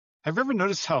Have you ever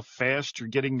noticed how fast you're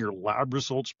getting your lab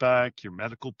results back, your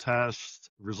medical tests,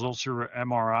 results of your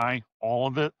MRI, all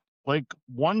of it? Like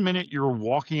 1 minute you're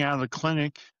walking out of the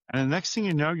clinic, and the next thing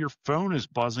you know, your phone is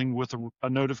buzzing with a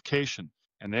notification.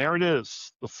 And there it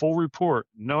is, the full report,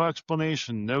 no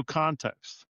explanation, no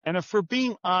context. And if we're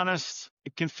being honest,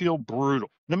 it can feel brutal.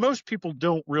 Now, most people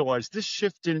don't realize this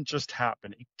shift didn't just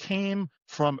happen. It came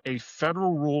from a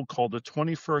federal rule called the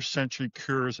 21st Century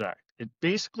Cures Act. It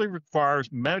basically requires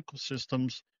medical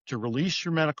systems to release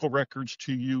your medical records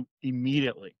to you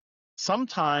immediately,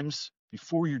 sometimes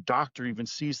before your doctor even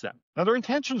sees them. Now, their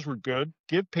intentions were good,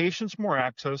 give patients more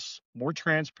access, more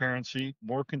transparency,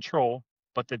 more control.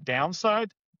 But the downside,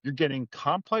 you're getting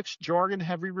complex jargon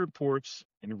heavy reports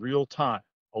in real time,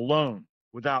 alone,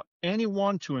 without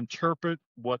anyone to interpret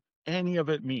what any of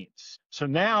it means. So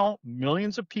now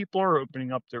millions of people are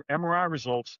opening up their MRI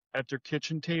results at their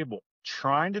kitchen table,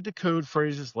 trying to decode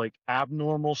phrases like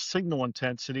abnormal signal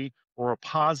intensity or a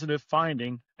positive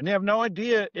finding, and they have no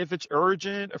idea if it's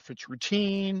urgent, if it's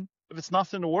routine, if it's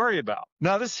nothing to worry about.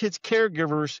 Now, this hits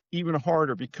caregivers even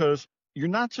harder because you're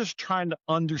not just trying to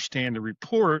understand the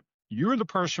report, you're the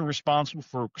person responsible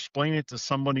for explaining it to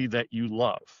somebody that you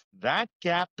love. That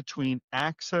gap between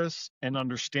access and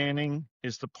understanding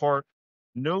is the part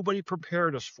nobody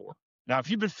prepared us for. Now,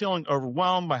 if you've been feeling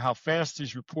overwhelmed by how fast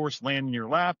these reports land in your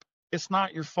lap, it's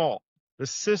not your fault. The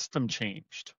system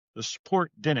changed. The support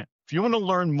didn't. If you want to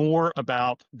learn more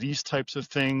about these types of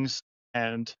things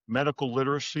and medical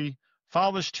literacy,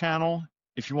 follow this channel.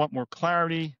 If you want more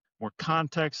clarity, more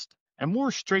context, and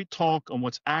more straight talk on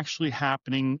what's actually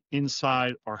happening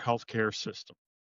inside our healthcare system.